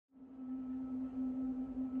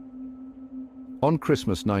On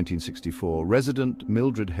Christmas 1964, resident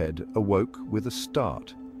Mildred Head awoke with a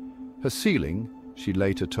start. Her ceiling, she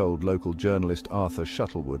later told local journalist Arthur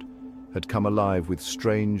Shuttlewood, had come alive with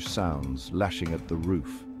strange sounds lashing at the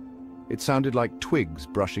roof. It sounded like twigs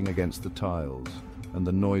brushing against the tiles, and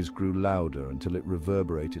the noise grew louder until it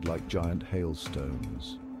reverberated like giant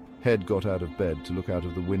hailstones. Head got out of bed to look out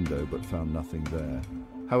of the window but found nothing there.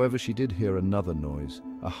 However, she did hear another noise,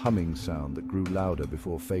 a humming sound that grew louder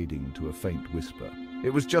before fading to a faint whisper.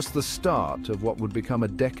 It was just the start of what would become a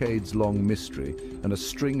decades-long mystery and a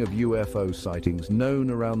string of UFO sightings known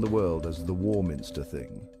around the world as the Warminster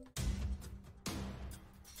Thing.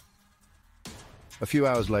 A few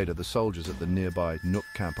hours later, the soldiers at the nearby Nook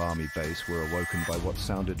Camp Army base were awoken by what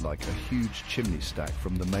sounded like a huge chimney stack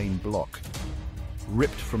from the main block,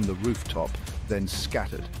 ripped from the rooftop, then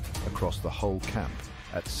scattered across the whole camp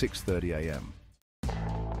at 6:30 a.m.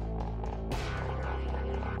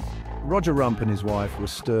 Roger Rump and his wife were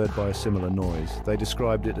stirred by a similar noise. They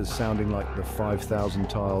described it as sounding like the 5,000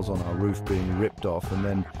 tiles on our roof being ripped off and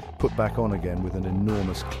then put back on again with an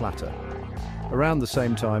enormous clatter. Around the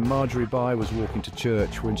same time, Marjorie Bye was walking to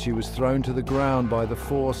church when she was thrown to the ground by the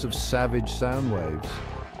force of savage sound waves.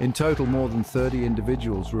 In total, more than 30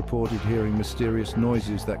 individuals reported hearing mysterious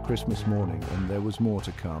noises that Christmas morning, and there was more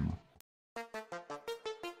to come.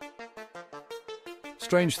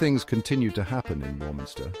 Strange things continued to happen in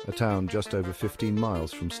Warminster, a town just over 15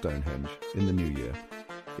 miles from Stonehenge, in the new year.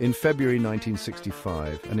 In February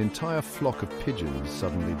 1965, an entire flock of pigeons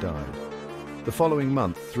suddenly died. The following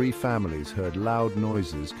month, 3 families heard loud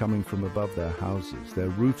noises coming from above their houses, their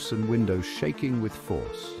roofs and windows shaking with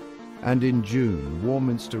force. And in June,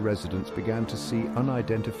 Warminster residents began to see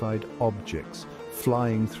unidentified objects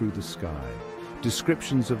flying through the sky.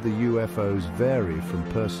 Descriptions of the UFOs vary from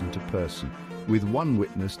person to person, with one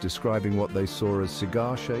witness describing what they saw as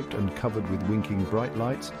cigar-shaped and covered with winking bright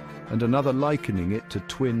lights, and another likening it to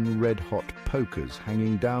twin red-hot pokers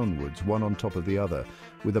hanging downwards, one on top of the other,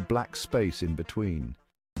 with a black space in between.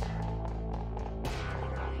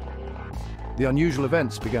 The unusual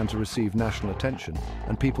events began to receive national attention,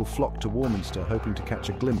 and people flocked to Warminster hoping to catch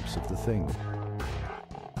a glimpse of the thing.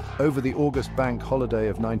 Over the August bank holiday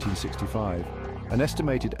of 1965, an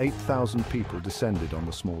estimated 8,000 people descended on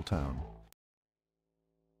the small town.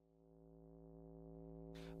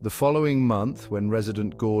 The following month, when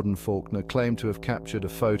resident Gordon Faulkner claimed to have captured a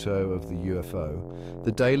photo of the UFO,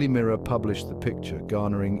 the Daily Mirror published the picture,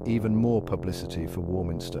 garnering even more publicity for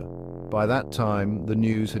Warminster. By that time, the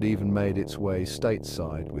news had even made its way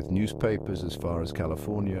stateside, with newspapers as far as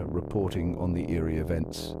California reporting on the eerie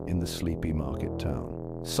events in the sleepy market town.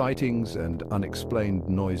 Sightings and unexplained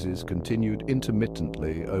noises continued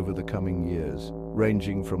intermittently over the coming years,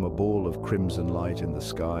 ranging from a ball of crimson light in the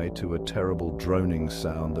sky to a terrible droning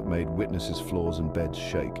sound that made witnesses' floors and beds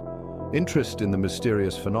shake. Interest in the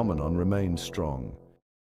mysterious phenomenon remained strong.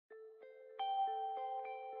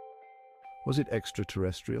 Was it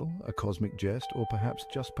extraterrestrial, a cosmic jest, or perhaps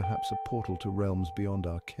a portal to realms beyond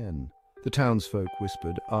our ken? The townsfolk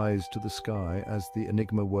whispered, eyes to the sky, as the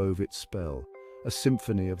enigma wove its spell, a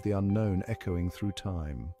symphony of the unknown echoing through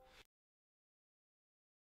time.